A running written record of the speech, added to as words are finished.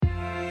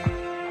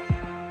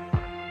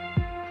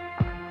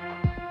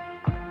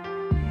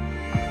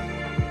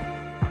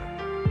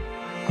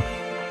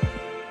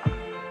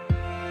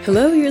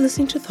Hello, you're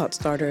listening to Thought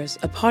Starters,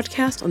 a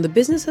podcast on the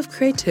business of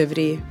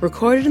creativity,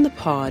 recorded in the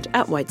pod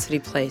at White City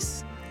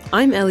Place.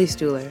 I'm Ellie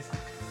Stuhler.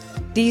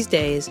 These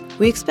days,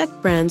 we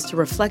expect brands to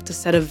reflect a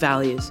set of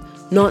values,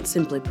 not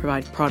simply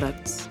provide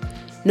products.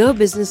 No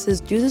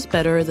businesses do this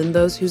better than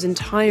those whose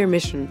entire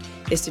mission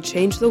is to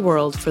change the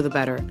world for the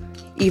better,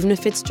 even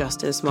if it's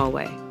just in a small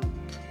way.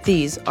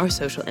 These are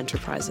social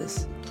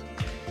enterprises.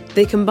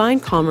 They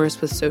combine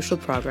commerce with social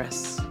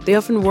progress. They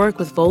often work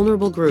with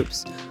vulnerable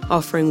groups,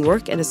 offering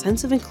work and a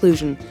sense of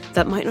inclusion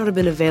that might not have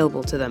been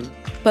available to them.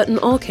 But in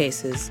all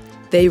cases,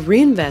 they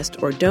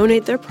reinvest or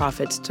donate their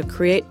profits to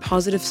create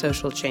positive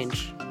social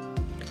change.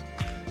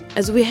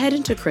 As we head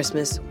into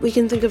Christmas, we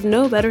can think of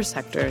no better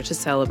sector to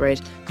celebrate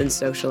than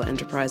social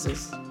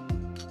enterprises.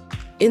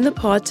 In the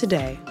pod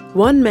today,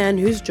 one man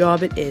whose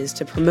job it is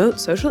to promote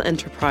social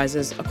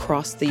enterprises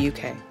across the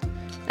UK,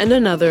 and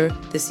another,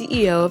 the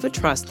CEO of a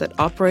trust that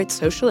operates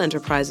social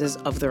enterprises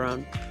of their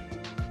own.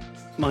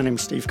 My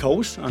name's Steve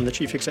Coles. I'm the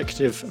Chief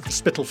Executive of the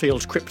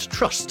Spitalfields Crypt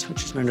Trust,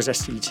 which is known as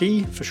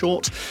SCT for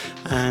short,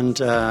 and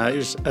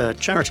is a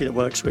charity that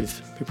works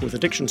with people with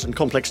addictions and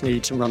complex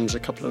needs and runs a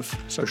couple of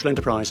social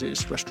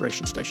enterprises,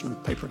 Restoration Station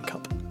and Paper and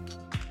Cup.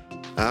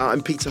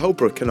 I'm Peter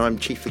Holbrook, and I'm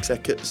Chief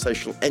Executive of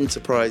Social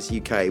Enterprise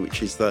UK,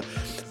 which is the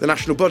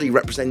national body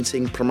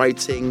representing,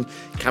 promoting,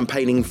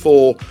 campaigning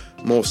for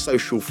more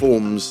social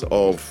forms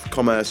of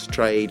commerce,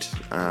 trade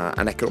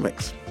and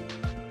economics.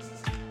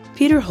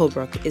 Peter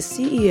Holbrook is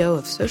CEO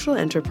of Social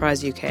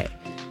Enterprise UK,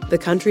 the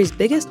country's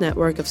biggest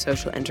network of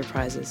social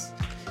enterprises.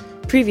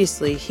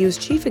 Previously, he was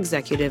Chief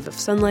Executive of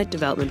Sunlight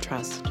Development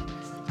Trust.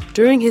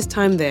 During his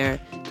time there,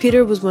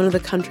 Peter was one of the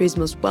country's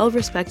most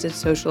well-respected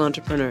social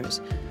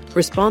entrepreneurs,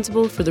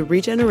 responsible for the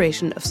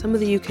regeneration of some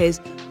of the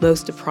UK's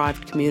most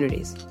deprived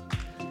communities.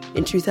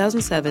 In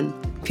 2007,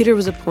 Peter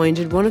was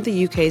appointed one of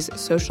the UK's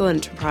social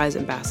enterprise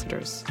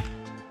ambassadors.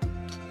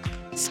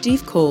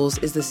 Steve Coles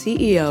is the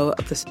CEO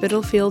of the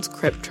Spitalfields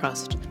Crypt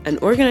Trust, an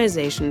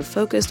organisation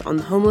focused on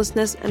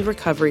homelessness and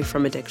recovery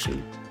from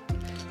addiction.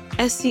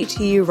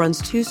 SCT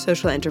runs two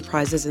social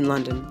enterprises in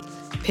London,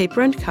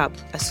 Paper and Cup,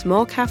 a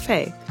small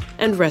cafe,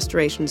 and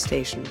Restoration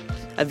Station,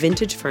 a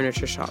vintage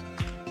furniture shop.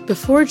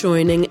 Before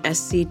joining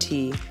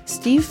SCT,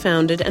 Steve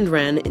founded and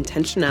ran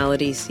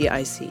Intentionality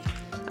CIC,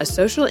 a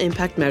social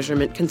impact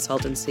measurement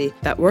consultancy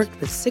that worked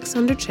with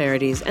 600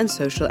 charities and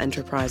social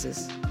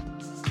enterprises.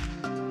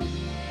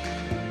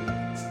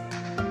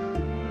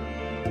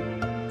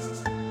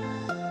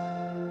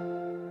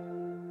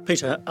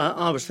 Peter,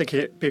 I was thinking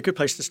it'd be a good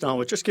place to start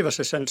with. Just give us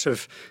a sense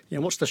of,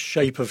 what's the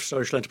shape of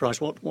social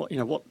enterprise?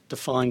 What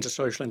defines a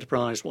social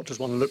enterprise? What does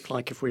one look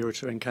like if we were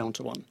to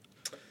encounter one?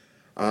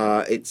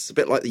 It's a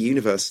bit like the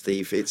universe,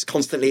 Steve. It's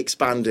constantly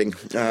expanding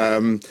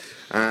and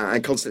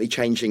constantly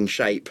changing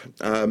shape.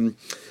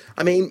 The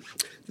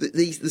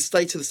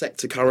state of the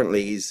sector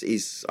currently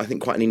is I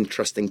think, quite an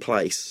interesting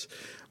place.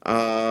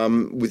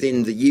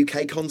 Within the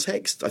UK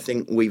context, I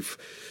think we've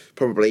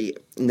probably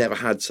never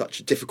had such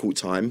a difficult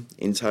time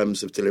in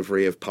terms of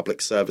delivery of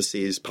public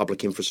services,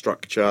 public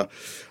infrastructure,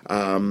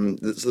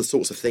 the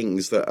sorts of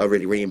things that are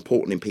really, really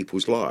important in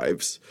people's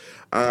lives.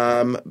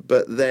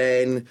 But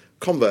then,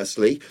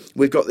 conversely,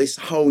 we've got this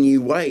whole new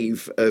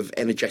wave of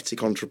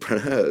energetic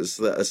entrepreneurs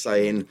that are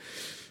saying,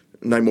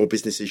 no more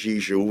business as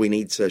usual. We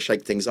need to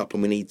shake things up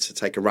and we need to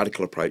take a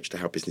radical approach to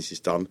how business is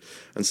done.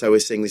 And so we're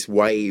seeing this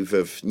wave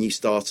of new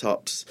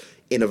startups,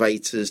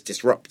 innovators,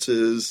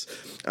 disruptors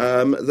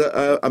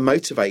that are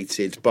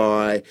motivated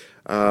by,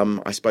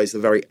 I suppose, the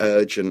very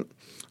urgent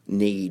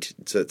need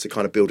to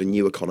kind of build a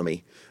new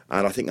economy.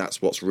 And I think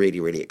that's what's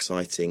really, really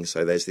exciting.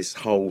 So there's this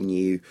whole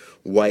new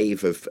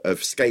wave of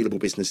scalable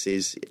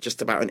businesses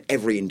just about in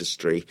every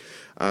industry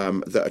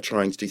that are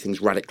trying to do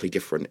things radically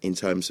different in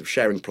terms of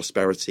sharing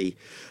prosperity,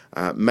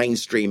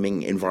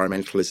 mainstreaming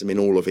environmentalism in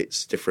all of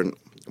its different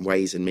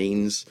ways and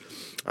means,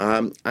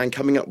 and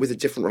coming up with a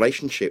different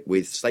relationship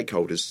with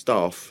stakeholders,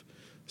 staff,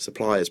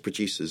 suppliers,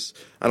 producers.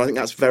 And I think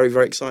that's very,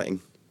 very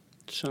exciting.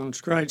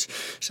 Sounds great.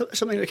 So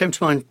something that came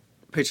to mind,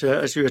 Peter,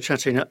 as you were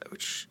chatting,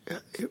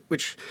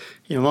 which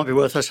might be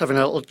worth us having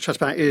a little chat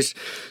about, is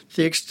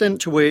the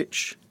extent to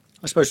which,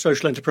 I suppose,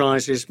 social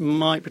enterprises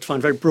might be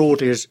defined very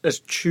broadly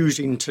as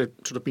choosing to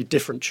sort of be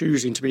different,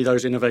 choosing to be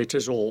those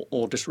innovators or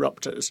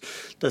disruptors.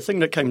 The thing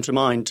that came to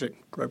mind, to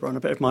grow on a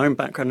bit of my own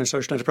background in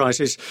social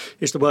enterprises,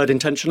 is the word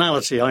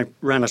intentionality. I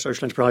ran a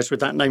social enterprise with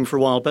that name for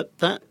a while, but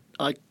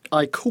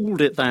I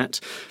called it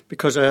that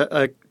because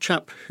a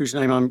chap whose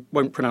name I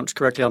won't pronounce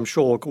correctly, I'm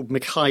sure, called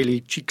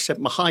Mikhaili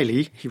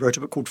Csikszentmihalyi, he wrote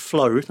a book called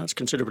Flow, that's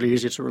considerably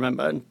easier to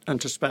remember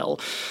and to spell,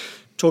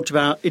 talked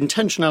about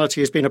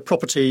intentionality as being a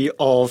property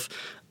of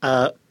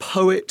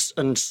poets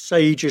and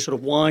sages, sort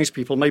of wise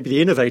people, maybe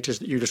the innovators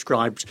that you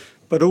described,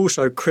 but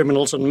also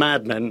criminals and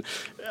madmen,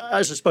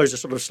 as I suppose a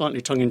sort of slightly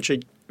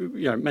tongue-in-cheek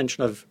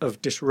mention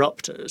of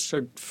disruptors.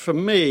 So for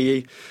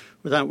me,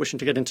 without wishing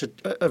to get into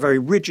a very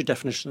rigid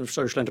definition of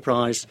social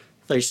enterprise,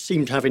 they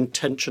seem to have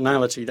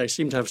intentionality. They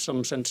seem to have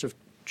some sense of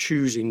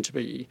choosing to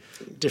be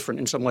different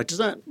in some way. Does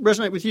that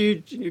resonate with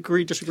you? Do you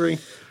agree, disagree?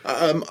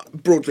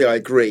 Broadly, I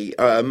agree.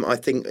 I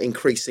think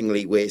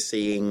increasingly we're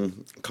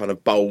seeing kind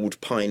of bold,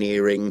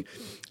 pioneering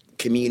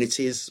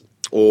communities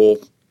or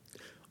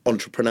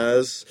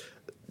entrepreneurs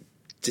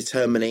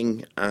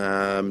determining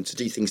to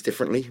do things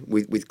differently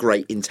with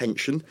great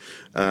intention,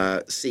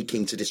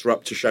 seeking to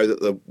disrupt, to show that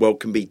the world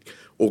can be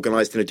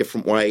organised in a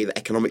different way, that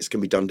economics can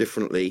be done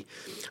differently.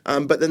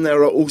 But then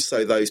there are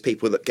also those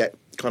people that get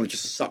kind of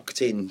just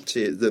sucked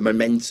into the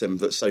momentum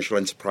that social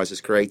enterprise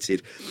has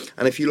created.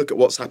 And if you look at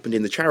what's happened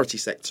in the charity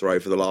sector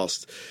over the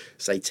last,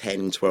 say,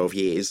 10, 12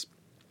 years,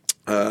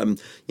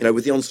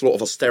 with the onslaught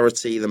of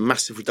austerity, the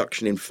massive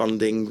reduction in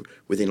funding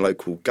within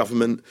local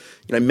government,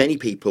 many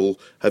people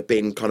have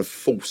been kind of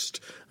forced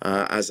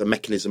as a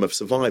mechanism of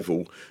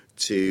survival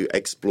to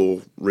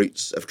explore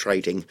routes of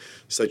trading.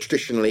 So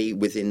traditionally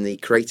within the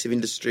creative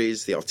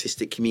industries, the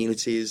artistic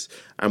communities,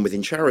 and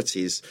within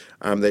charities,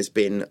 there's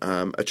been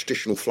a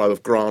traditional flow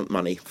of grant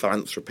money,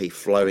 philanthropy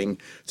flowing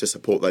to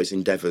support those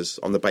endeavours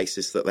on the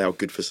basis that they are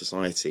good for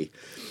society.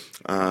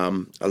 A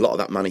lot of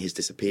that money has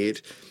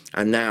disappeared,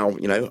 and now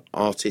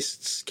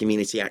artists,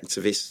 community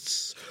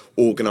activists,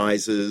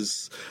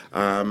 organisers,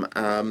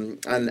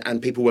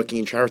 and people working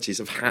in charities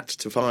have had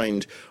to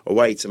find a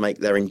way to make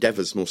their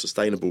endeavours more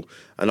sustainable,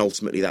 and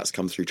ultimately that's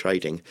come through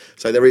trading.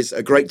 So there is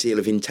a great deal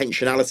of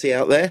intentionality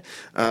out there,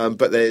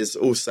 but there's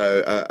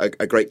also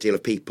a great deal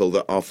of people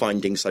that are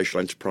finding social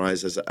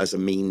enterprise as a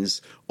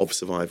means of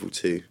survival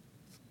too.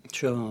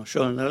 Sure.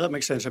 No, that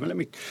makes sense. I mean, let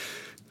me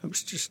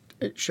just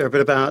share a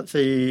bit about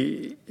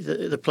the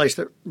place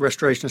that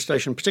Restoration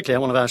Station,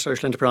 particularly one of our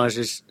social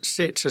enterprises,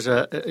 sits as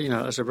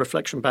a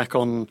reflection back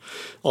on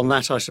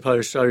that, I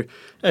suppose. So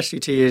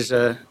SCT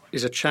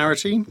is a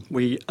charity.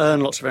 We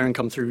earn lots of our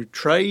income through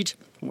trade.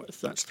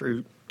 That's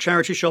through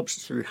charity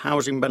shops, through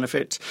housing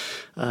benefit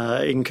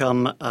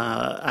income,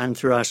 and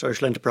through our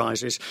social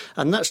enterprises.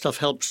 And that stuff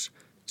helps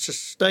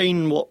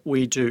sustain what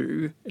we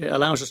do. It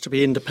allows us to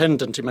be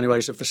independent in many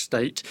ways of the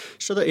state,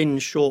 so that in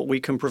short we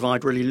can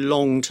provide really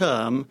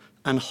long-term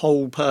and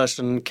whole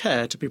person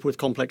care to people with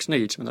complex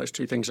needs. I mean, those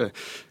two things are,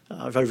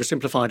 I've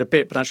oversimplified a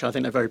bit, but actually I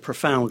think they're very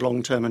profound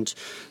long-term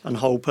and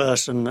whole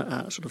person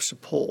sort of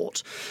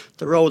support.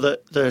 The role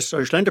that the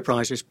social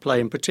enterprises play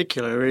in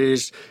particular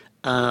is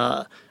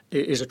a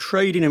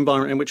trading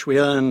environment in which we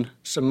earn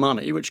some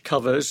money, which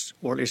covers,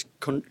 or at least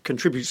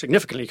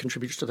significantly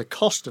contributes to the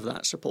cost of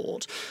that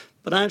support,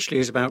 but actually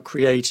is about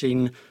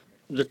creating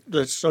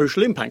the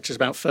social impact. It's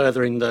about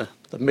furthering the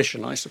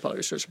mission, I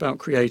suppose. So it's about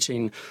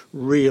creating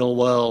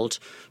real-world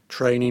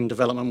training,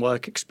 development,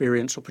 work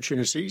experience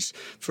opportunities.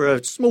 For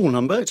a small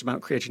number, it's about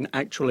creating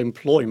actual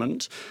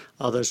employment.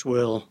 Others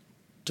will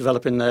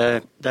develop in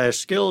their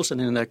skills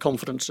and in their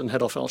confidence and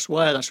head off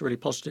elsewhere. That's a really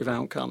positive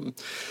outcome.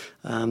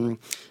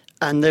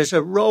 And there's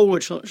a role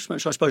which I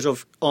suppose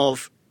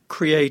of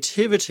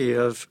creativity,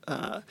 of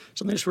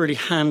something that's really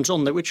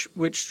hands-on, which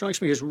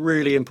strikes me as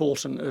really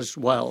important as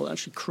well.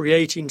 Actually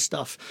creating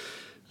stuff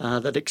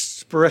that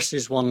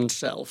expresses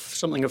oneself,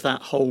 something of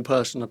that whole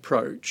person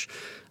approach.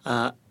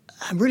 And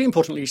really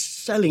importantly,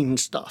 selling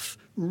stuff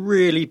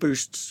really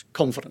boosts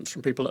confidence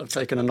from people that have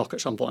taken a knock at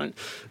some point.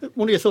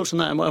 What are your thoughts on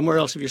that, and where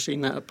else have you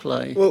seen that at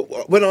play? Well,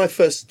 when I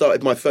first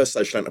started my first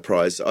social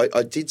enterprise,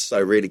 I did so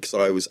really because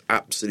I was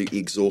absolutely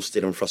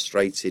exhausted and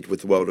frustrated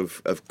with the world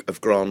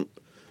of grant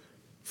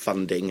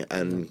funding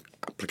and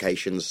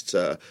applications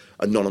to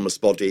anonymous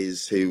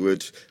bodies who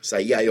would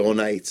say yay or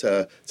nay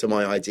to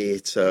my idea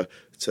to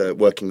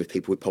working with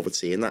people with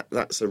poverty, and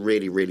that's a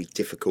really, really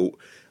difficult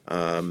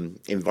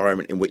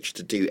environment in which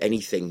to do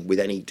anything with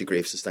any degree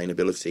of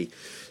sustainability.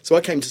 So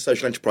I came to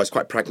social enterprise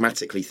quite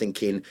pragmatically,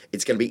 thinking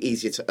it's going to be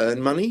easier to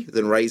earn money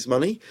than raise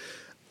money.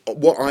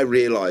 What I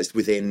realised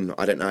within,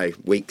 I don't know,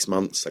 weeks,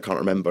 months, I can't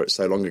remember, it's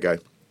so long ago,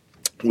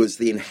 was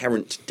the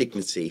inherent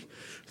dignity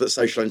that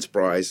social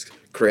enterprise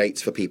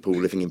creates for people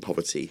living in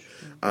poverty,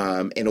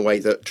 in a way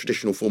that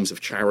traditional forms of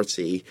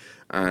charity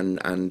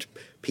and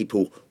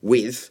people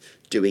with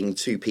doing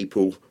to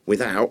people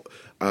without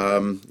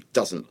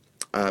doesn't.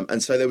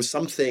 And so there was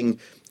something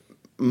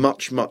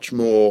much, much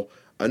more,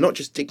 not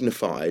just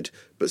dignified,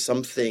 but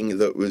something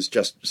that was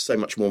just so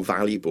much more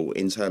valuable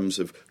in terms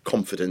of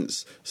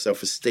confidence,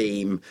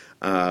 self-esteem,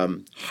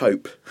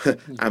 hope,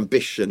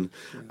 ambition,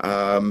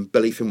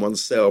 belief in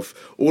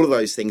oneself. All of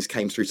those things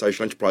came through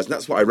social enterprise. And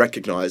that's what I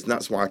recognised, and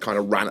that's why I kind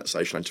of ran at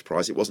social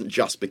enterprise. It wasn't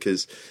just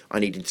because I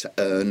needed to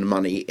earn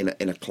money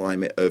in a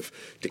climate of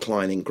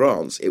declining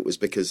grants. It was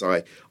because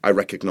I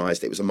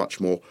recognised it was a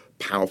much more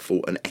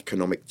powerful and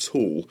economic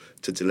tool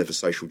to deliver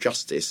social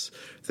justice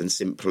than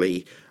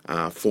simply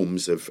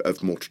forms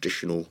of more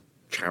traditional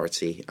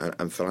charity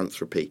and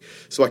philanthropy.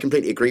 So I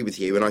completely agree with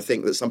you, and I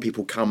think that some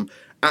people come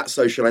at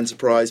social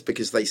enterprise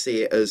because they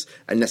see it as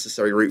a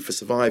necessary route for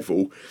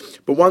survival.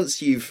 But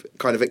once you've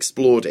kind of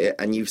explored it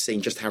and you've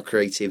seen just how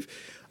creative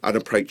an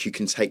approach you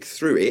can take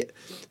through it,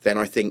 then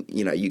I think,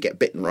 you get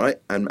bitten, right?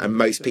 And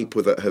most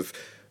people that have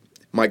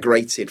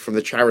migrated from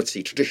the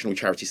traditional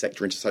charity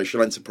sector into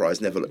social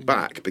enterprise never look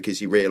back,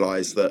 because you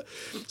realise that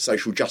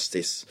social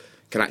justice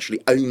can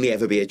actually only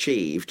ever be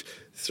achieved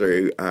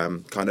through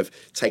kind of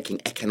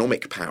taking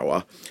economic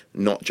power,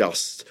 not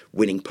just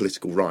winning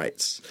political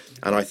rights.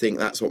 And I think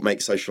that's what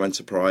makes social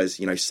enterprise,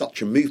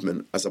 such a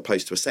movement as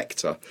opposed to a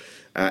sector.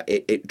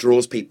 It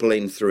draws people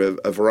in through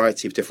a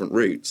variety of different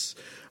routes.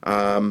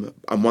 And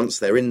once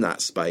they're in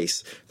that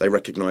space, they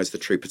recognise the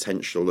true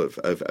potential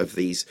of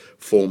these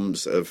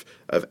forms of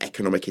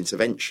economic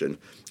intervention,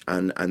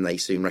 and they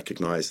soon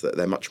recognise that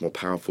they're much more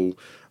powerful,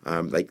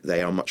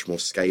 they are much more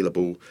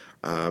scalable,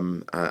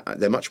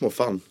 they're much more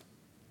fun.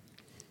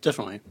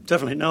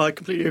 Definitely. No, I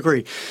completely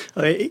agree.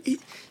 The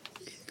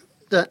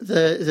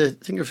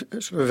thing of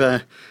sort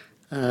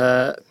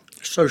of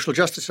social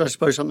justice, I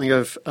suppose, something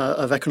of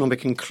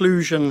economic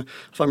inclusion,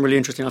 I find really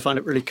interesting. I find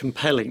it really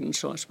compelling.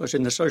 So I suppose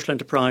in the social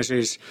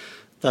enterprises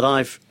that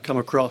I've come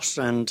across,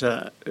 and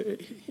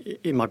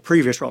in my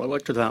previous role, I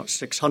worked with about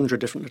 600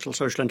 different little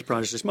social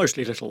enterprises,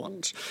 mostly little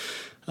ones,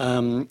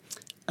 and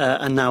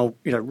now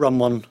run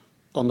one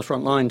on the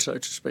front line, so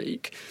to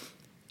speak.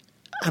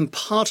 And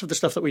part of the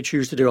stuff that we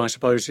choose to do, I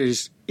suppose,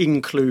 is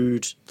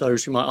include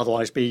those who might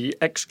otherwise be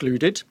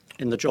excluded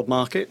in the job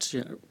market.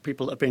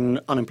 People that have been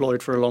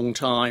unemployed for a long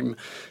time.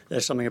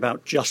 There's something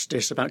about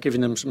justice, about giving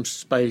them some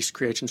space,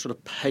 creating sort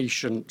of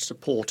patient,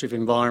 supportive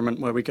environment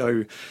where we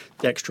go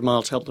the extra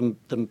mile to help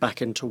them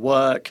back into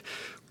work.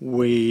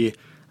 We,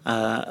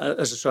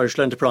 as a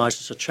social enterprise,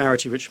 as a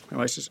charity, which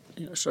is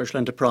a social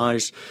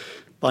enterprise,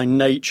 by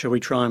nature, we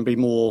try and be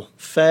more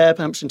fair,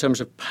 perhaps in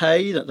terms of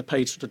pay, that the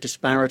pay sort of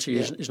disparity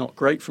is not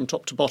great from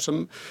top to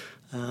bottom.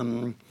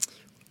 And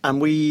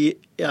we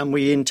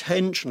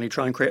intentionally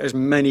try and create as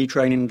many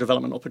training and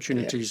development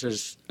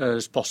opportunities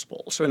as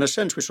possible. So in a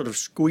sense, we're sort of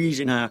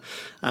squeezing our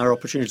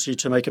opportunity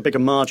to make a bigger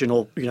margin,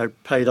 or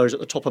pay those at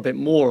the top a bit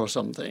more or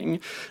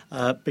something,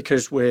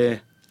 because we're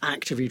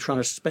actively trying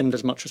to spend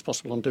as much as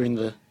possible on doing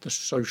the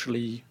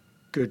socially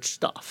good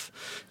stuff.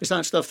 Is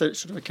that stuff that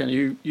sort of, can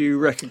you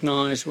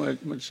recognise?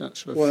 What's that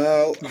sort of?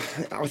 Well,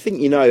 I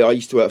think I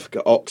used to work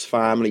at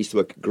Oxfam, I used to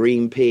work at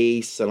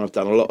Greenpeace, and I've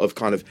done a lot of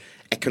kind of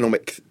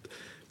economic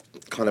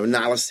kind of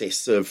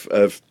analysis of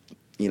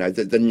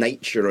the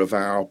nature of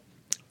our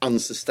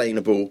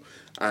unsustainable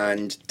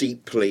and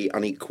deeply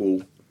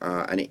unequal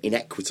and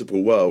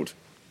inequitable world.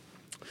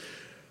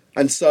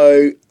 And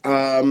so,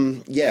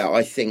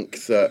 I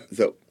think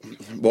that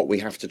what we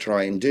have to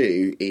try and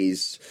do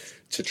is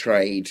to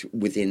trade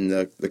within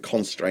the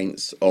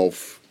constraints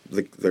of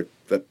the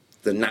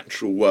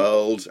natural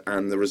world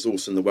and the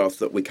resource and the wealth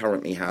that we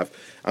currently have,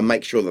 and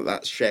make sure that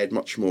that's shared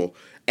much more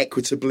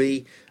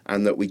equitably,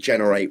 and that we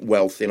generate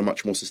wealth in a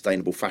much more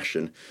sustainable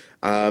fashion.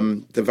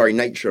 The very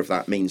nature of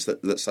that means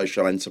that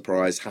social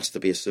enterprise has to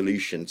be a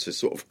solution to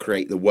sort of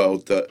create the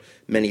world that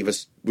many of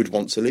us would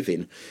want to live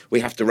in.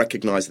 We have to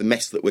recognise the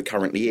mess that we're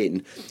currently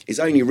in is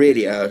only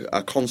really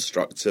a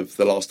construct of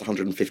the last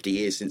 150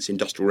 years since the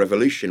Industrial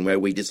Revolution, where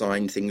we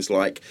designed things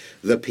like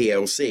the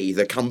PLC,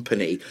 the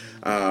company,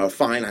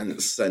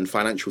 finance and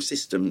financial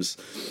systems.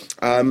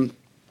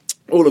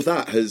 All of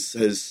that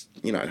has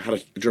had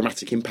a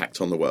dramatic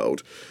impact on the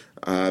world.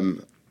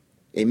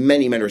 In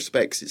many, many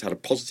respects, it's had a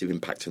positive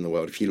impact in the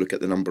world. If you look at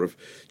the number of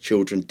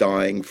children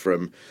dying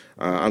from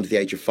under the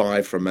age of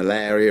 5 from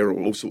malaria or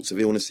all sorts of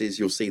illnesses,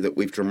 you'll see that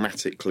we've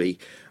dramatically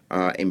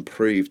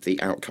improved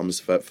the outcomes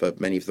for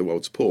many of the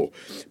world's poor.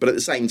 But at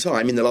the same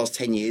time, in the last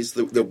 10 years,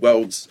 the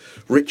world's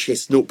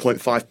richest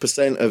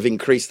 0.5% have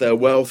increased their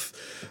wealth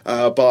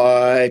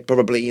by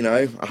probably,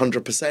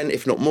 100%,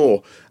 if not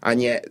more.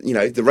 And yet,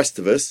 the rest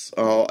of us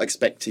are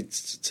expected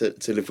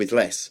to live with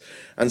less.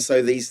 And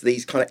so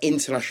these kind of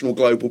international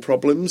global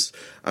problems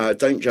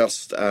don't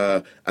just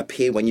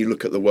appear when you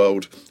look at the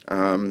world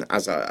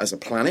as a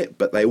planet,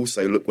 but they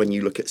also look when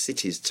you look at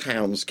cities,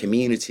 towns,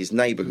 communities,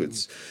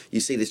 neighbourhoods.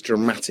 You see this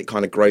dramatic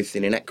kind of growth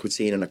in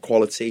inequity and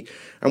inequality,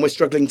 and we're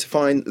struggling to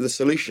find the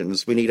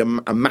solutions. We need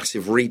a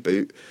massive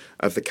reboot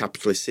of the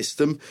capitalist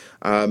system.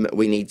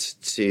 We need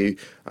to,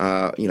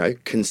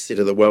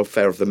 consider the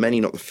welfare of the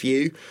many, not the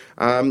few,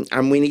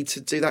 and we need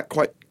to do that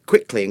quite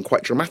quickly and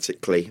quite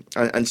dramatically.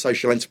 And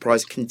social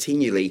enterprise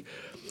continually,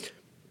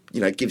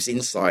 gives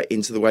insight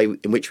into the way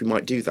in which we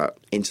might do that,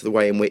 into the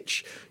way in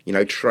which,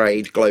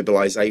 trade,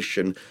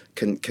 globalisation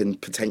can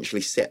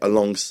potentially sit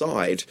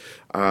alongside,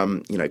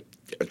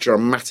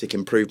 dramatic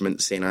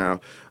improvements in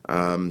our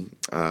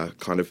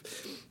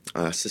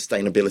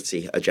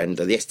sustainability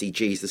agenda, the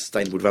SDGs, the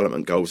Sustainable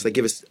Development Goals. They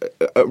give us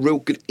a real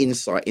good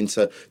insight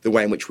into the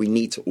way in which we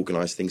need to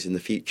organise things in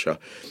the future.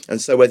 And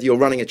so whether you're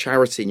running a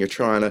charity and you're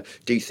trying to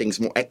do things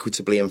more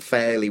equitably and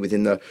fairly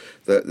within the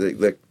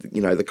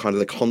kind of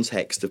the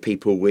context of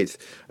people with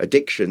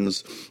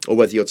addictions, or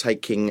whether you're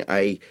taking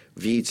a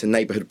view to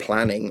neighbourhood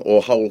planning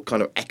or whole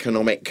kind of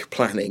economic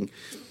planning,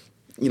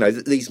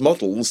 these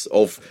models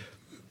of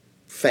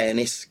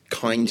fairness,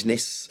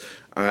 kindness,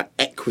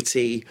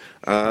 equity,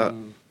 are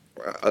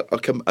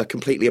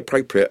completely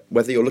appropriate,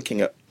 whether you're looking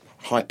at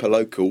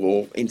hyper-local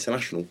or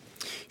international.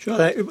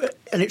 Sure,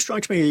 and it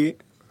strikes me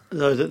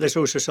though, that there's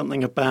also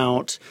something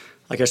about,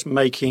 I guess,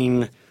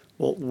 making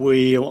what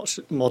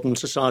modern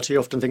society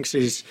often thinks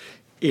is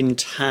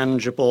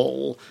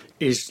intangible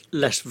is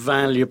less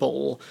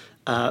valuable,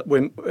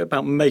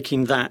 about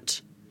making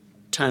that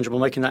tangible,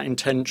 making that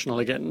intentional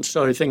again.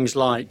 So things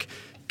like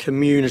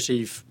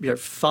community,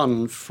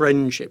 fun,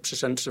 friendships, a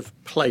sense of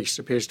place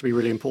appears to be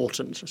really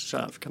important. So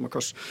I've come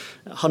across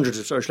hundreds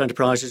of social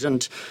enterprises,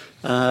 and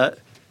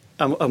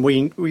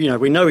we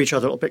know each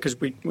other a little bit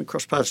because we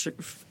crossed paths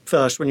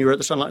first when you were at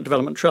the Sunlight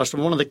Development Trust.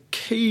 And one of the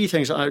key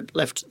things that I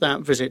left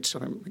that visit,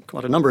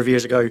 quite a number of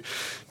years ago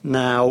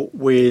now,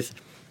 with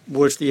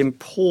was the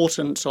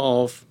importance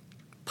of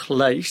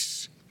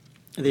place,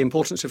 the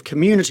importance of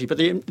community, but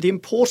the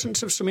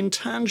importance of some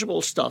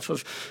intangible stuff,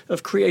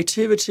 of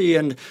creativity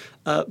and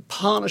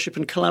partnership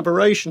and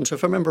collaboration. So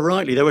if I remember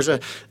rightly, there was a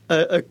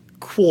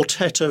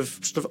quartet of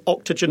sort of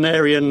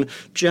octogenarian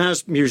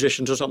jazz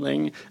musicians or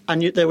something,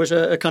 and there was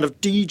a kind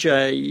of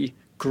DJ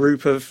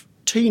group of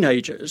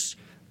teenagers,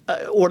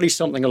 or at least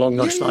something along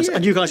those lines.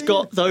 And you guys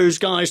got those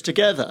guys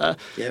together.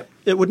 Yeah.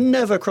 It would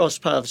never cross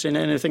paths in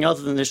anything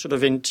other than this sort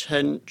of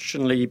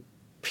intentionally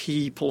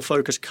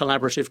people-focused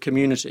collaborative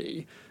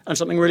community, and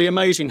something really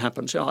amazing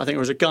happened. So I think it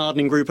was a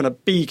gardening group and a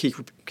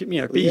beekeeping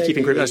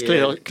group. There's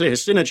clear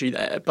synergy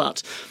there,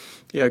 but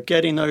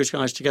getting those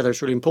guys together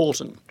is really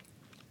important.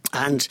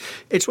 And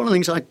it's one of the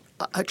things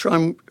I try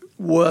and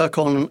work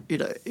on,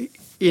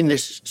 in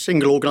this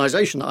single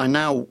organisation that I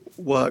now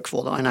work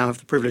for, that I now have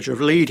the privilege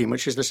of leading,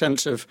 which is the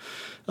sense of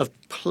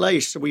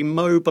place. So we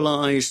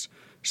mobilise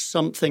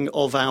something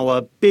of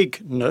our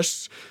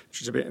bigness,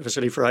 which is a bit of a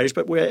silly phrase,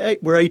 but we're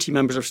 80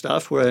 members of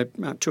staff, we're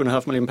about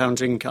 £2.5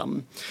 million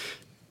income.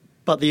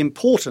 But the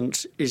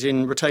importance is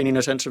in retaining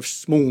a sense of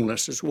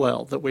smallness as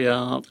well, that we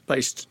are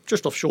based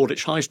just off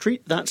Shoreditch High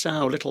Street. That's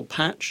our little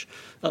patch.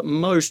 At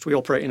most, we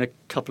operate in a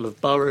couple of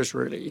boroughs,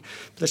 really.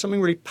 But there's something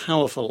really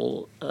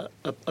powerful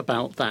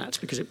about that,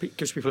 because it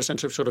gives people a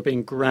sense of sort of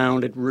being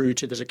grounded,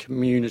 rooted. There's a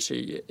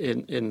community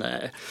in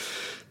there.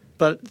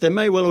 But there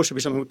may well also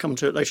be something we'll come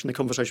to later in the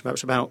conversation,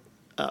 perhaps, about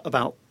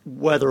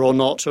whether or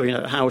not,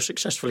 or how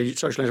successfully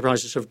social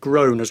enterprises have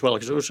grown as well,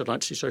 because I also like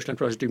to see social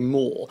enterprises do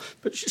more.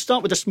 But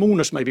start with the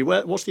smallness, maybe.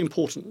 What's the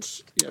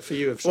importance for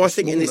you of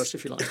smallness,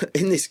 if you like?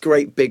 In this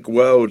great big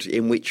world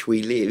in which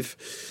we live,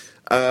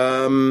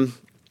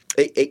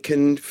 it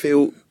can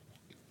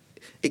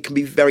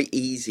be very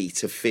easy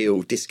to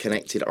feel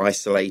disconnected,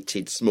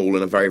 isolated, small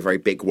in a very, very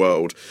big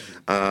world.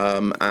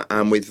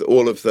 And with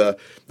all of the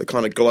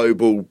kind of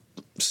global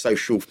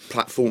social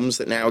platforms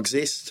that now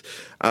exist,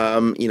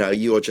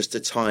 you are just a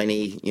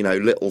tiny,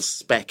 little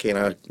speck in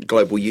a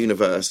global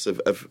universe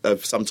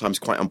of sometimes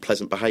quite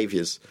unpleasant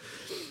behaviours.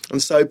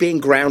 And so being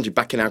grounded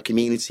back in our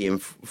community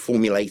and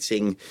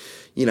formulating,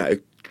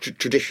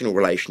 traditional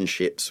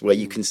relationships where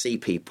you can see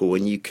people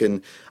and you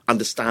can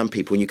understand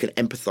people and you can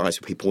empathise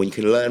with people and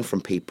you can learn from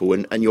people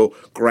and you're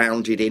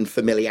grounded in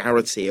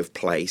familiarity of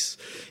place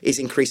is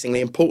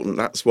increasingly important.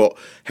 That's what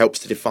helps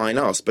to define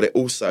us, but it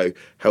also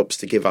helps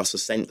to give us a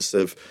sense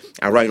of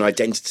our own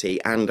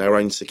identity and our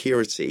own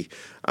security.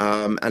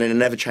 And in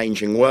an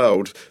ever-changing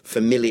world,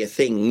 familiar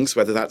things,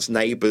 whether that's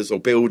neighbours or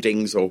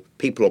buildings or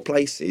people or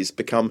places,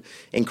 become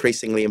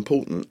increasingly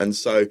important. And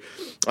so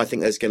I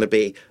think there's going to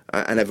be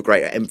an ever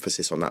greater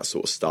emphasis on that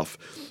sort of stuff.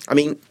 I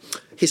mean,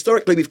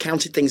 historically, we've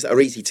counted things that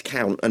are easy to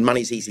count, and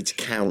money's easy to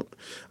count.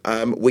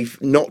 We've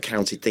not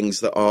counted things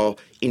that are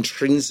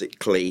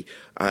intrinsically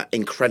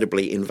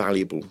incredibly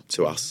invaluable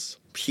to us.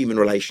 Human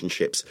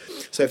relationships.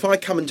 So if I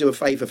come and do a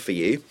favour for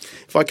you,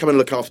 if I come and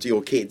look after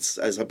your kids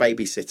as a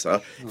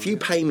babysitter, if you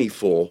pay me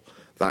for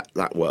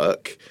that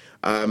work,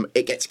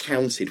 it gets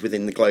counted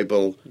within the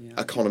global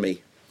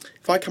economy.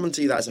 If I come and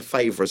do that as a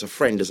favour, as a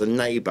friend, as a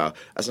neighbour,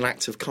 as an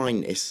act of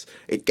kindness,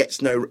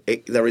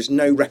 there is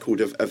no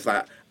record of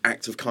that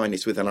act of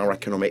kindness within our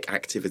economic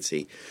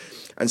activity.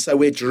 And so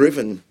we're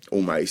driven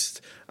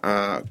almost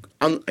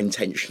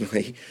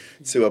unintentionally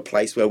to a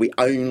place where we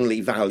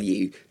only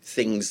value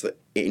things that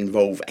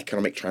involve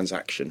economic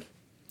transaction.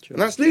 Sure.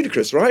 And that's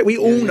ludicrous, right? We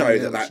all know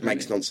that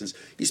makes nonsense.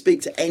 You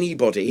speak to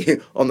anybody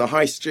on the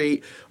high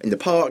street, in the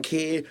park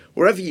here,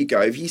 wherever you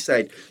go, if you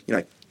said,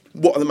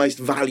 what are the most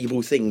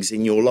valuable things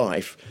in your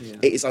life?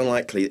 It is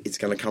unlikely it's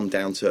going to come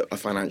down to a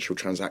financial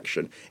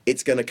transaction.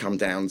 It's going to come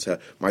down to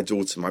my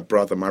daughter, my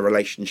brother, my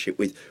relationship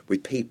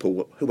with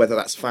people, whether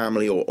that's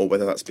family or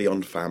whether that's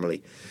beyond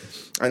family.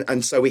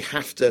 And so we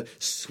have to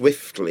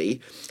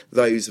swiftly,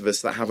 those of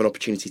us that have an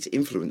opportunity to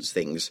influence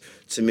things,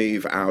 to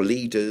move our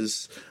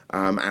leaders,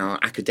 our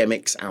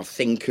academics, our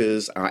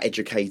thinkers, our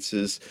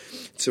educators,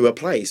 to a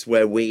place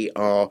where we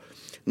are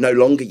no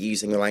longer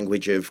using the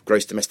language of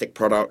gross domestic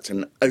product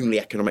and only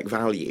economic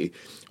value.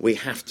 We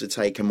have to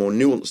take a more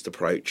nuanced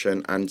approach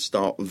and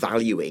start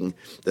valuing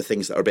the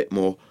things that are a bit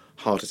more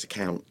harder to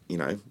count,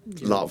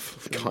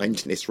 love,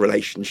 kindness,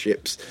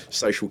 relationships,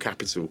 social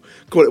capital.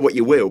 Call it what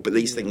you will, but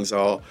these things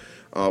are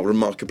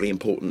remarkably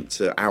important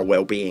to our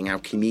well-being, our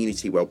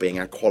community well-being,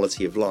 our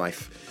quality of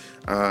life.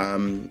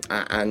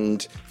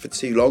 And for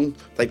too long,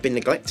 they've been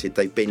neglected.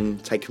 They've been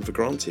taken for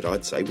granted,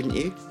 I'd say, wouldn't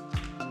you?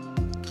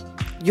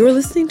 You're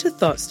listening to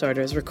Thought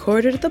Starters,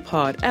 recorded at the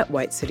Pod at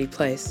White City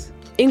Place.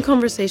 In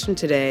conversation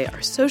today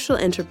are Social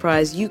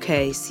Enterprise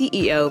UK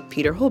CEO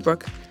Peter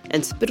Holbrook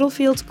and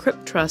Spitalfields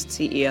Crypt Trust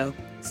CEO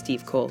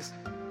Steve Coles.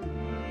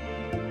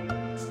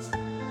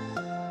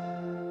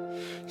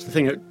 So the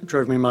thing that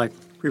drove me in my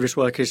previous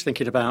work is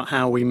thinking about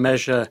how we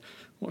measure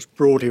what's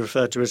broadly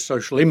referred to as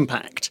social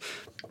impact,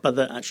 but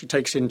that actually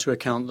takes into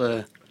account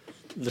the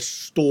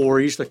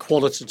stories, the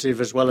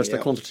qualitative as well as the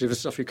quantitative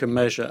stuff you can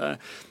measure,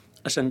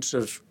 a sense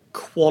of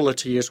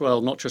quality as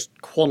well, not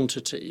just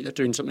quantity. They're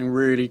doing something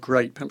really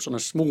great, perhaps on a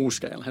small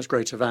scale, has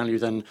greater value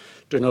than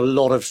doing a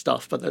lot of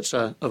stuff, but that's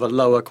of a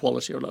lower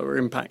quality or lower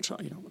impact, on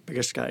a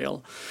bigger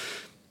scale.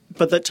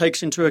 But that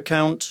takes into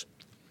account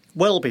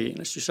well-being,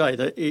 as you say,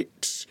 that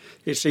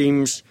it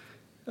seems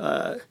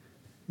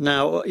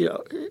now,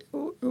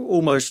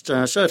 almost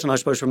certain, I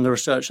suppose, from the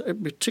research,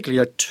 particularly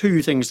are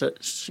two things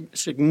that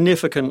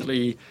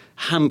significantly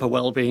hamper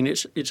well-being.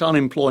 It's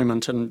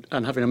unemployment and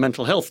having a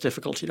mental health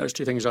difficulty. Those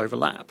two things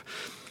overlap.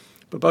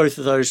 But both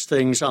of those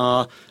things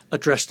are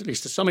addressed, at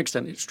least to some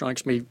extent, it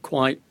strikes me,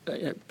 quite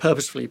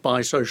purposefully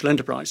by social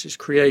enterprises,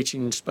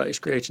 creating space,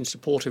 creating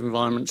supportive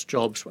environments,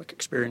 jobs, work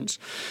experience.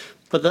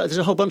 But there's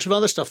a whole bunch of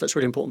other stuff that's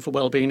really important for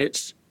well-being.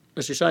 It's,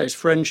 as you say, it's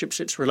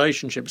friendships, it's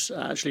relationships,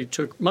 actually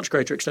to a much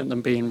greater extent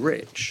than being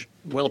rich.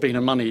 Well-being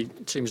and money,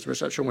 it seems the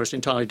research almost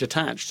entirely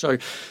detached. So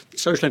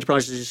social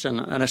enterprises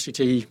and an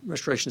SCT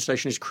restoration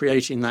station is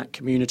creating that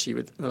community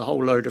with a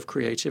whole load of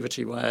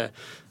creativity where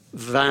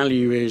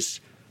value is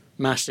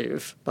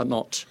massive but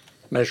not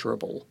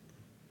measurable.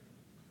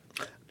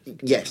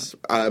 Yes.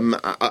 I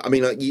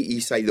mean, you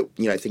say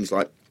that, things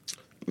like,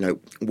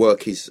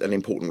 work is an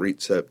important route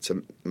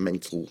to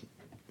mental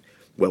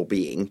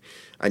well-being,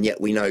 and yet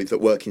we know that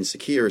work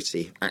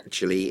insecurity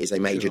actually is a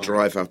major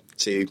driver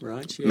to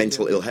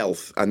mental ill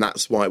health, and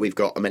that's why we've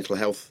got a mental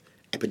health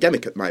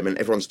epidemic at the moment.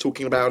 Everyone's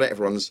talking about it,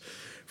 everyone's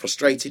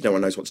frustrated, no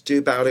one knows what to do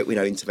about it, we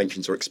know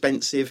interventions are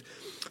expensive.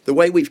 The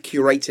way we've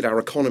curated our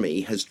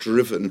economy has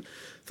driven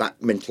that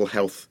mental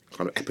health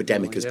kind of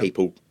epidemic, as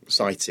people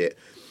cite it,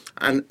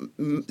 and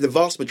the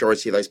vast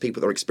majority of those people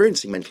that are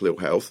experiencing mental ill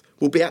health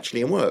will be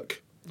actually in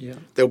work. Yeah.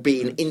 There'll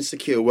be an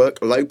insecure work,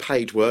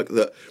 low-paid work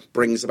that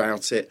brings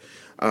about it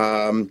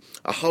a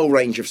whole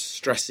range of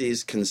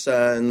stresses,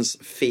 concerns,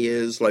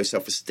 fears, low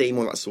self-esteem,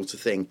 all that sort of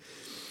thing.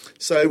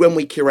 So when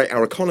we curate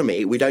our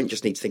economy, we don't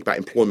just need to think about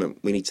employment.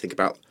 We need to think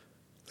about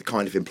the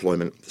kind of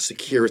employment, the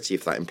security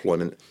of that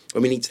employment.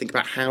 When we need to think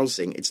about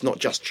housing, it's not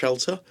just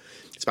shelter.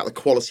 It's about the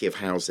quality of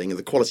housing,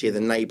 the quality of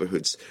the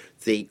neighbourhoods,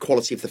 the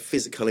quality of the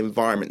physical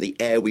environment, the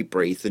air we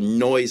breathe, the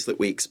noise that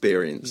we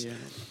experience. Yeah.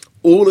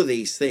 All of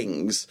these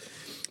things,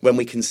 when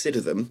we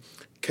consider them,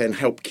 can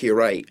help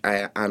curate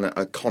an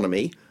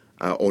economy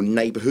or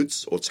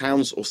neighbourhoods or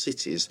towns or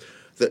cities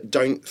that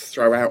don't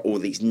throw out all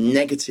these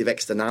negative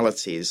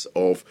externalities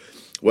of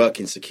work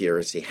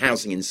insecurity,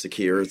 housing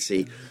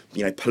insecurity,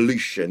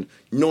 pollution,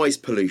 noise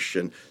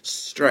pollution,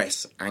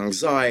 stress,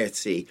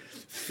 anxiety,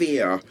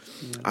 fear,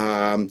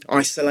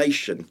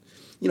 isolation.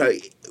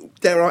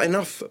 There are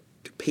enough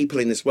people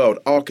in this world,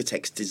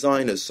 architects,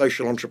 designers,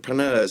 social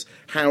entrepreneurs,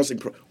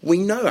 housing. We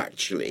know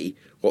actually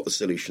what the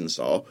solutions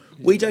are.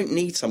 We don't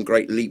need some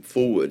great leap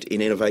forward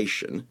in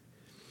innovation.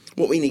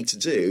 What we need to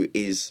do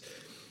is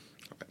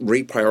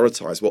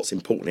reprioritise what's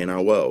important in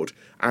our world,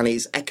 and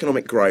is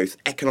economic growth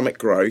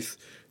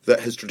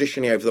that has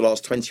traditionally over the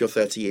last 20 or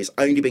 30 years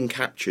only been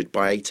captured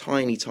by a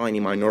tiny, tiny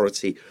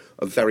minority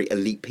of very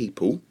elite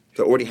people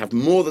that already have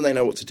more than they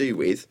know what to do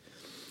with.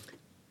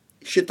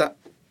 Should that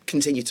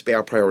continue to be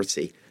our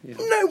priority? Yeah.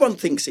 No one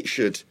thinks it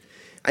should.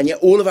 And yet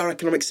all of our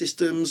economic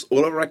systems,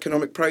 all of our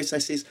economic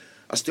processes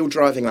are still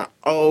driving that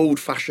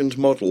old-fashioned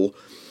model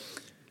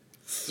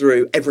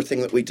through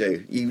everything that we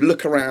do. You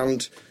look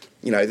around,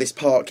 this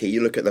park here,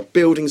 you look at the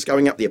buildings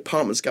going up, the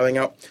apartments going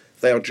up,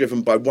 they are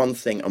driven by one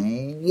thing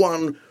and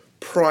one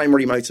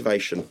primary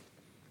motivation: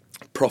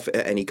 profit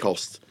at any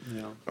cost.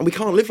 Yeah. And we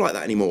can't live like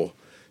that anymore.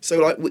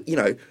 So,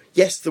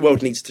 yes, the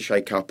world needs to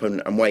shake up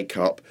and wake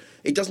up.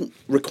 It doesn't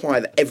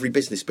require that every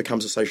business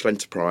becomes a social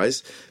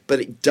enterprise, but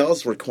it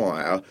does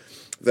require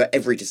that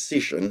every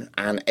decision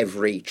and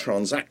every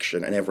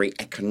transaction and every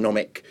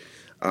economic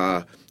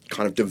kind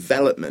of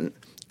development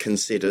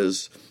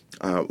considers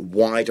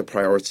wider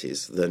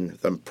priorities than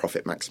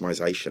profit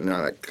maximisation.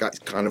 That's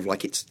kind of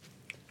like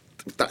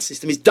that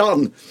system is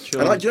done.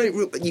 Sure.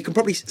 And you can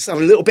probably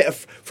sound a little bit of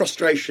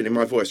frustration in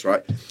my voice,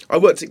 right? I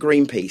worked at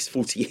Greenpeace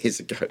 40 years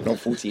ago, not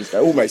 40 years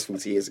ago, almost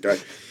 40 years ago,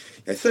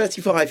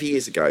 35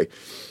 years ago.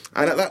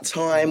 And at that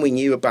time, we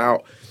knew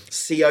about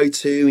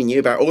CO2, we knew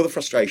about all the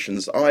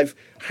frustrations. I've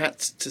had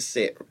to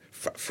sit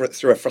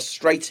through a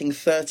frustrating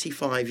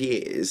 35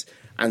 years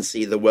and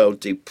see the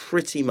world do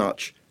pretty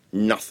much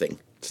nothing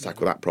to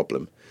tackle that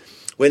problem.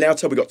 We're now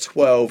told we've got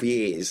 12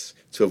 years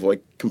to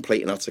avoid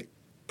complete and utter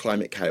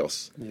climate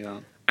chaos. Yeah.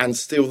 And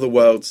still the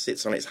world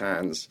sits on its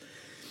hands.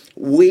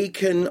 We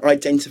can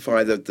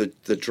identify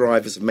the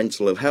drivers of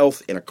mental ill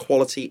health,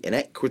 inequality,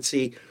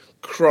 inequity,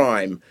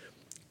 crime,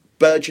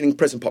 burgeoning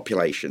prison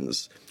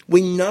populations.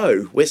 We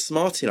know, we're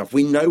smart enough,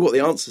 we know what the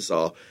answers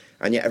are,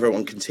 and yet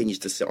everyone continues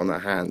to sit on their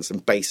hands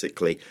and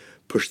basically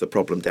push the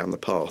problem down the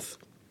path.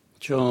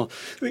 Sure.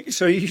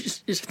 So you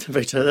said,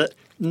 Peter,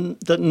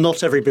 that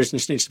not every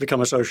business needs to become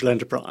a social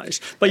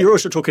enterprise, but you're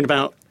also talking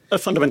about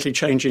fundamentally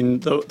changing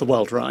the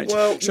world, right?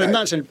 Well, so in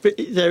that sense,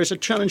 there is a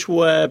challenge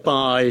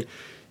whereby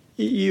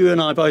you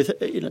and I both,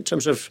 in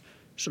terms of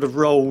sort of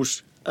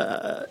roles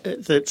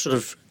that sort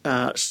of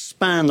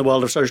span the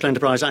world of social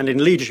enterprise and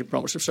in leadership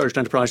roles of social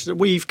enterprises, that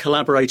we've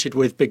collaborated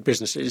with big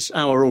businesses.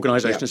 Our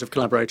organisations have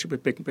collaborated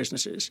with big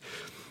businesses.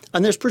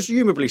 And there's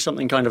presumably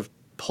something kind of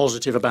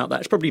positive about that.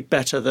 It's probably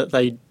better that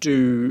they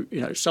do,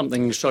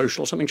 something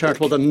social, something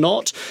charitable than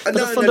not. But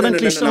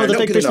fundamentally, some of the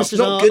big businesses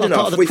are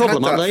part of the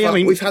problem, aren't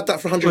they? We've had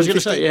that for 150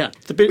 years. I was going to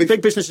say, the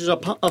big businesses are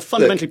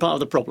fundamentally part of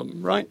the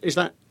problem, right? Is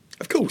that?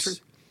 Of course. True?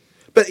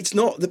 But it's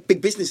not the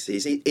big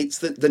businesses. It's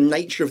the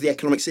nature of the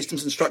economic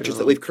systems and structures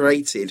that we've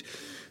created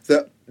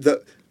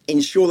that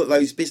ensure that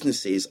those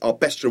businesses are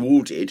best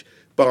rewarded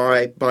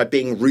by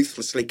being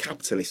ruthlessly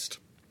capitalist.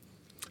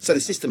 So the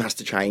system has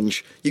to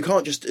change. You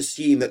can't just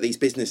assume that these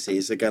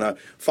businesses are going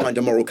to find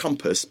a moral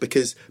compass,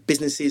 because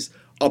businesses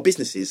are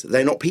businesses.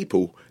 They're not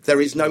people. There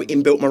is no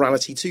inbuilt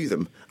morality to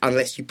them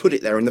unless you put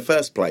it there in the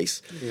first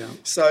place. Yeah.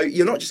 So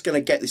you're not just going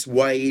to get this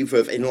wave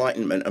of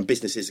enlightenment and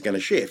businesses are going to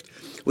shift.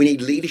 We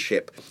need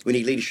leadership. We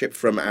need leadership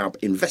from our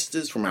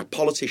investors, from our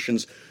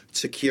politicians,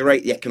 to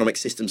curate the economic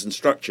systems and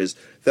structures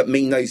that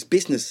mean those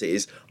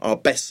businesses are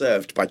best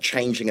served by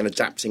changing and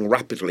adapting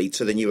rapidly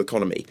to the new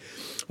economy.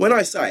 When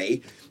I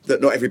say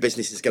that not every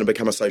business is going to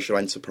become a social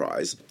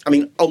enterprise, I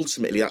mean,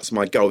 ultimately, that's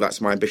my goal,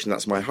 that's my ambition,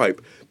 that's my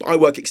hope. But I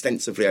work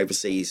extensively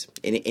overseas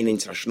in an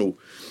international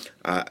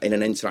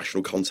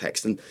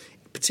context, and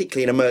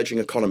particularly in emerging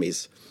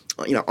economies.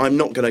 I'm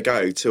not going to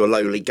go to a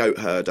lowly goat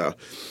herder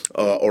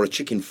or a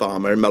chicken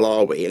farmer in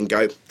Malawi and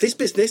go, this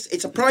business,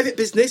 it's a private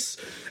business,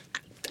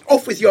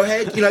 off with your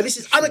head, this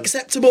is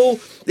unacceptable,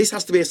 this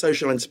has to be a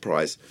social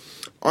enterprise.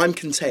 I'm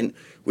content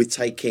with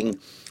taking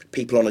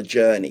people on a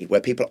journey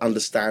where people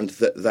understand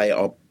that they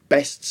are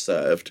best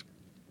served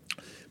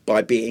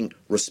by being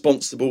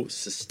responsible,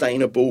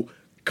 sustainable,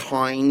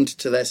 kind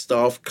to their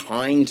staff,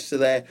 kind to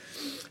their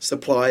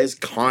suppliers,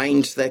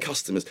 kind to their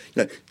customers.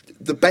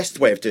 The best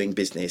way of doing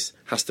business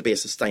has to be a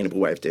sustainable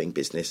way of doing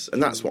business,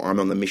 and that's what I'm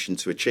on the mission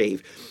to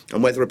achieve.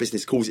 And whether a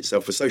business calls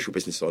itself a social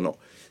business or not,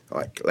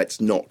 let's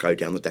not go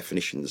down the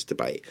definitions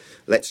debate.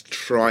 Let's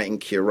try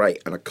and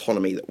curate an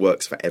economy that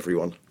works for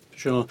everyone.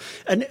 Sure.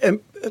 And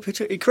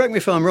correct me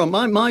if I'm wrong,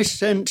 my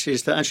sense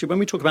is that actually when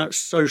we talk about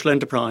social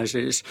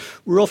enterprises,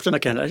 we're often,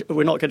 again,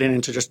 we're not getting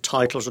into just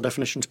titles or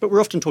definitions, but we're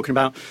often talking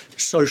about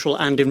social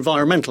and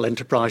environmental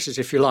enterprises,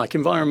 if you like.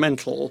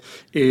 Environmental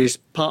is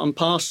part and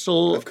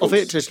parcel of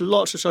it. There's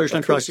lots of social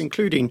enterprises,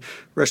 including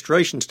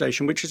Restoration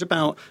Station, which is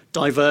about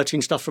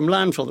diverting stuff from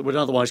landfill that would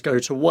otherwise go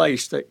to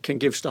waste, that can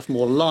give stuff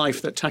more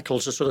life, that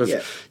tackles a sort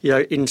of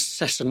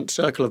incessant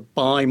circle of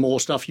buy more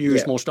stuff,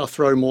 use more stuff,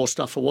 throw more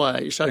stuff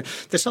away. So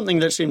there's something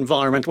that's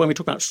environmental. When we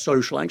talk about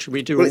social, actually,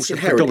 we do also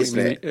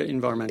predominantly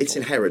environmental. It's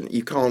inherent.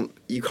 You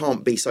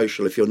can't be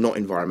social if you're not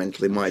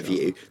environmental, in my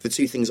view. The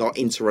two things are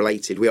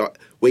interrelated. We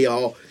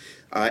are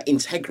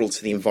integral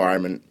to the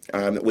environment.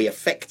 We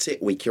affect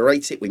it, we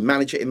curate it, we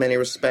manage it in many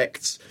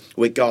respects.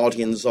 We're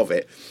guardians of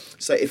it.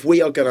 So if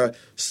we are going to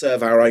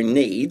serve our own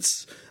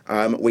needs,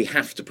 we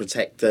have to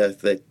protect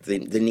the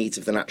needs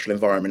of the natural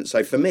environment.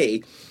 So for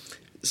me,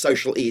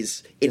 social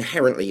is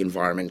inherently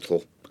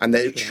environmental. And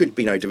there should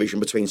be no division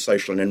between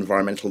social and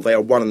environmental. They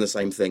are one and the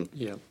same thing.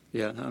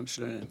 Yeah,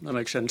 absolutely. That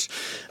makes sense.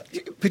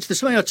 Peter, there's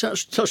something I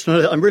touched on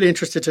earlier I'm really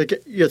interested to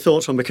get your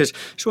thoughts on, because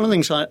it's one of the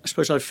things I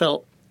suppose I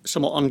felt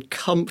somewhat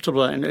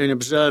uncomfortable in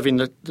observing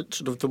the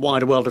sort of the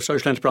wider world of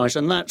social enterprise,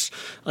 and that's,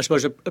 I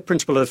suppose, a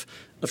principle of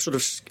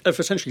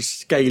essentially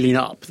scaling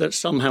up, that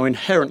somehow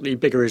inherently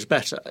bigger is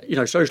better.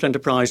 Social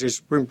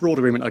enterprises, we're in broad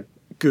agreement, are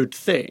good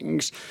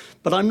things,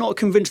 but I'm not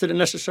convinced that it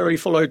necessarily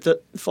follows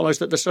that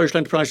the social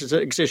enterprises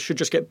that exist should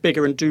just get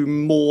bigger and do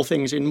more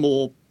things in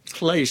more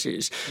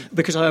places,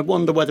 because I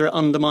wonder whether it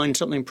undermines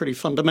something pretty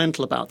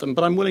fundamental about them.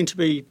 But I'm willing to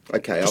be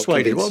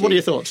persuaded. What are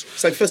your thoughts?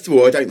 So first of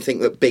all, I don't think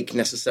that big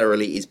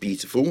necessarily is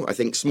beautiful. I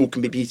think small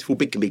can be beautiful,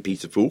 big can be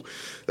beautiful.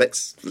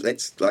 Let's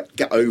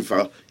get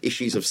over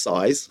issues of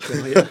size.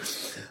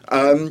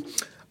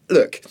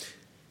 Look,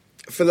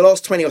 for the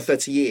last 20 or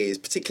 30 years,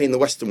 particularly in the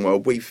Western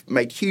world, we've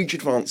made huge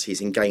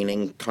advances in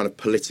gaining kind of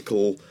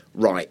political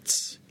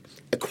rights,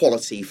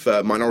 equality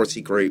for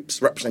minority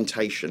groups,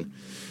 representation.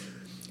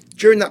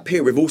 During that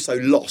period, we've also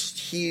lost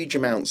huge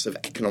amounts of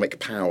economic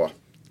power.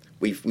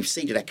 We've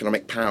ceded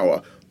economic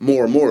power,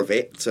 more and more of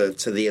it,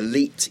 to the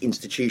elite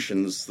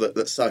institutions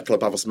that circle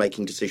above us,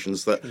 making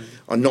decisions that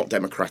are not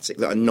democratic,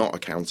 that are not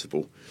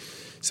accountable.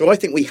 So I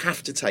think we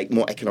have to take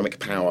more economic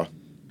power.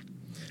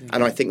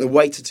 And I think the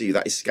way to do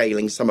that is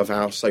scaling some of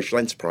our social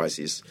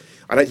enterprises.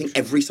 I don't think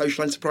every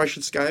social enterprise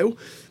should scale,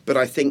 but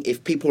I think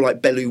if people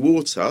like Bellew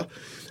Water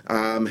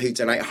who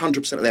donate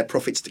 100% of their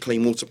profits to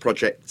clean water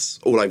projects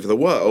all over the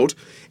world,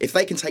 if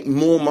they can take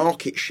more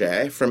market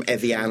share from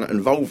Evian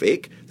and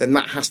Volvic, then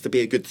that has to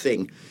be a good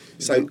thing.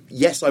 So,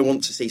 yes, I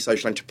want to see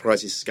social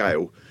enterprises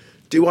scale.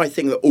 Do I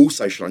think that all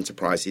social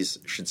enterprises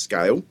should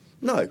scale?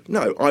 No.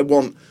 I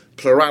want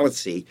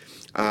plurality.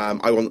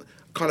 I want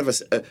kind of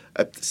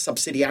a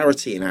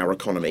subsidiarity in our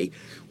economy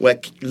where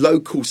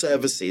local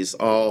services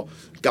are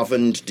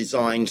governed,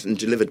 designed and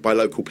delivered by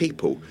local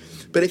people.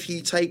 But if you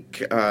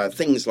take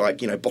things like,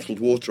 bottled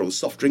water or the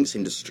soft drinks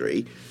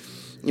industry,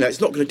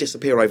 it's not going to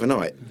disappear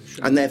overnight.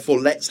 Sure. And therefore,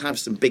 let's have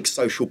some big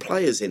social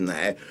players in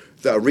there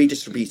that are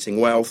redistributing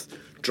wealth,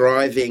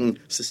 driving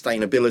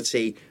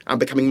sustainability and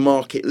becoming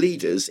market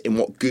leaders in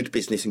what good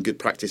business and good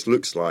practice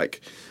looks like.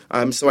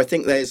 So I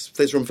think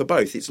there's room for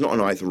both. It's not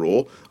an either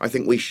or. I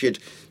think we should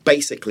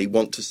basically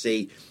want to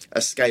see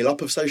a scale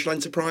up of social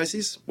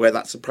enterprises where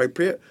that's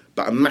appropriate,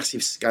 but a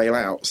massive scale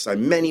out. So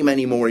many,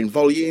 many more in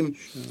volume.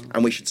 Sure.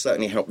 And we should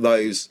certainly help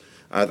those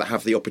that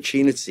have the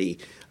opportunity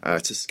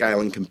to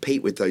scale and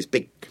compete with those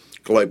big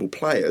global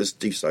players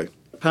do so.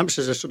 Perhaps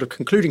as a sort of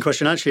concluding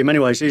question, actually, in many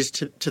ways, is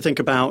to think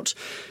about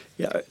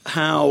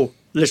how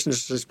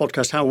listeners to this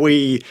podcast, how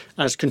we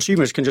as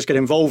consumers can just get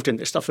involved in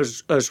this stuff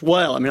as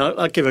well. I mean,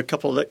 I'll give a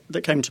couple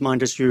that came to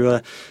mind as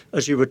you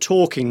were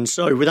talking.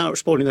 So without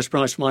spoiling the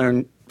surprise for my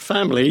own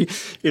family,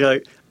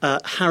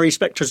 Harry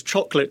Specter's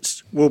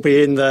chocolates will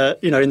be in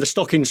the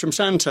stockings from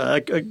Santa,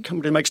 a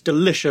company that makes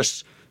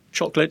delicious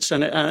chocolates,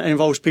 and it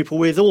involves people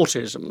with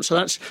autism.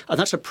 So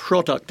that's a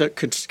product that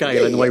could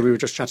scale in the way we were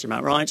just chatting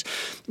about, right?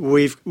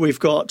 We've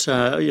got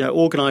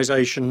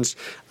organisations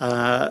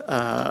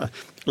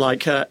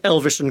like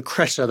Elvis and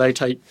Cressa.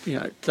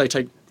 They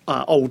take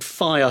old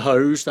fire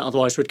hose that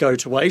otherwise would go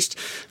to waste,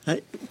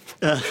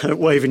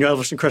 waving your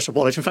Elvis and Cressa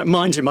wallet. In fact,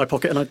 mine's in my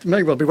pocket, and I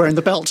may well be wearing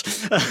the belt.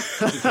 So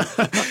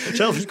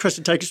Elvis and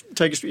Cressa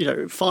takes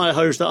fire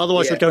hose that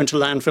otherwise would go into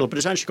landfill, but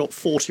it's actually got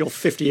 40 or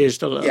 50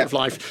 years of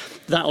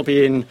life. That'll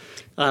be in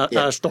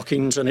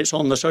stockings, and it's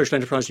on the Social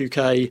Enterprise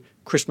UK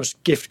Christmas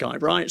gift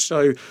guide, right?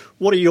 So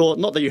what are your,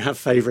 not that you have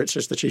favourites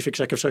as the Chief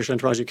Executive of Social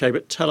Enterprise UK,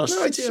 but tell us,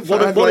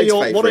 what are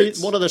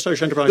the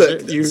social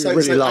enterprises that you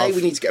really love?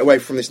 We need to get away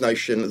from this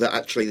notion that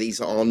actually these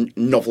are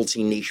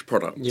novelty niche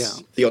products. Yeah.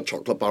 The odd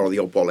chocolate bar or the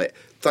odd wallet.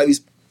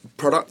 Those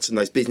products and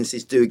those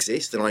businesses do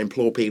exist, and I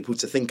implore people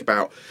to think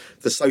about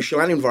the social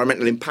and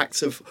environmental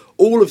impacts of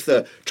all of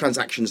the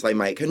transactions they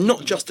make, and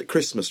not just at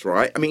Christmas,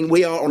 right? I mean,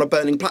 we are on a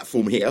burning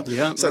platform here,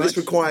 so this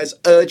requires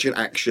urgent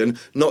action,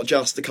 not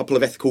just a couple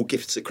of ethical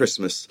gifts at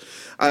Christmas.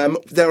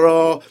 There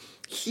are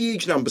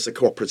huge numbers of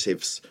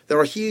cooperatives. There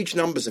are huge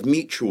numbers of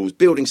mutuals,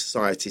 building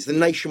societies. The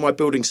Nationwide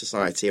Building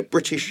Society, a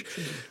British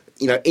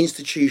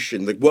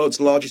institution, the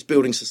world's largest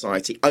building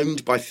society,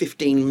 owned by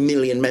 15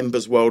 million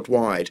members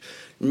worldwide,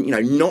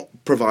 not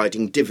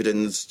providing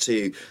dividends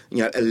to,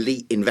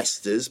 elite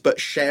investors, but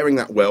sharing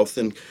that wealth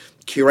and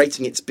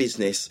curating its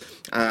business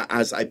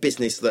as a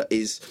business that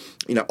is,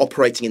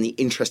 operating in the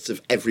interests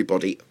of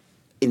everybody,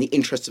 in the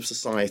interest of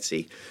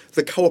society.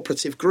 The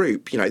cooperative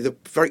group, the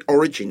very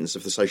origins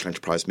of the social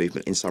enterprise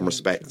movement in some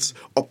respects,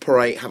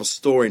 have a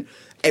store in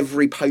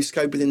every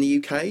postcode within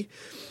the UK.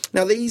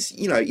 Now, these,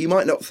 you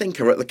might not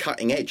think are at the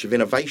cutting edge of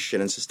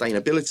innovation and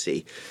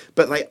sustainability,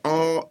 but they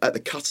are at the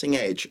cutting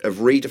edge of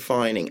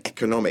redefining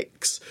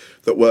economics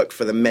that work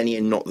for the many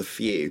and not the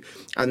few.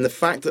 And the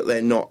fact that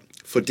they're not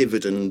for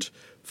dividend,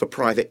 for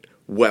private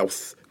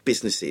wealth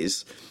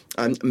businesses,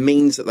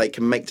 means that they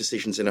can make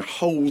decisions in a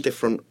whole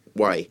different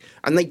way.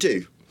 And they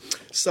do.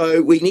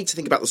 So we need to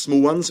think about the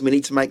small ones, and we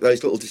need to make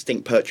those little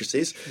distinct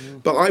purchases. Yeah.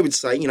 But I would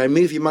say,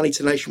 move your money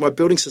to Nationwide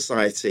Building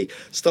Society,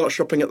 start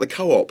shopping at the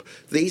Co-op.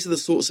 These are the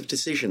sorts of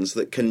decisions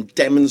that can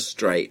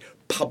demonstrate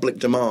public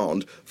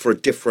demand for a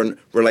different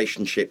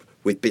relationship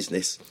with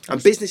business.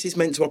 And business is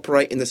meant to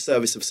operate in the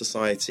service of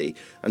society.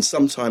 And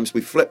sometimes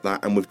we flip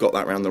that, and we've got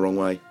that round the wrong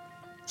way.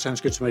 Sounds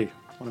good to me.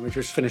 Why don't we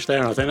just finish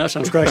there? I think that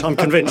sounds great. I'm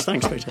convinced.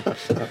 Thanks, Peter.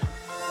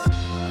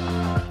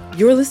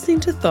 You're listening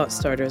to Thought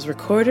Starters,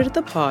 recorded at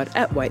the pod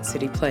at White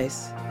City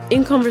Place.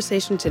 In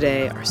conversation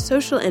today are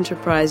Social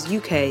Enterprise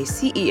UK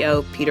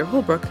CEO Peter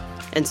Holbrook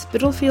and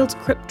Spitalfields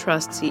Crip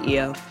Trust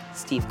CEO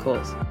Steve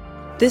Coles.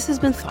 This has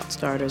been Thought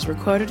Starters,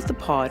 recorded at the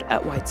pod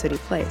at White City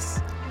Place.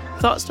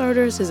 Thought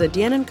Starters is a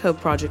DN & Co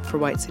project for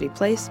White City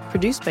Place,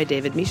 produced by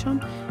David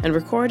Michon and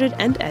recorded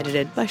and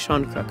edited by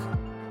Sean Crook.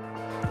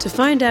 To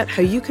find out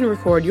how you can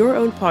record your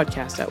own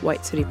podcast at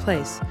White City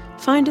Place,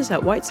 find us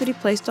at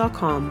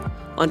whitecityplace.com,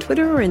 on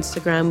Twitter or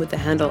Instagram with the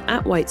handle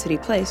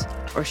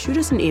 @WhiteCityPlace, or shoot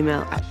us an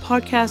email at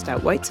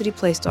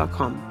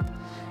podcast@whitecityplace.com.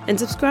 And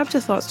subscribe to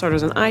Thought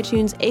Starters on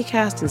iTunes,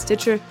 Acast, and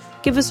Stitcher.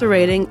 Give us a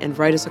rating and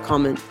write us a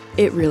comment.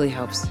 It really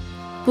helps.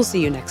 We'll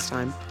see you next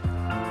time.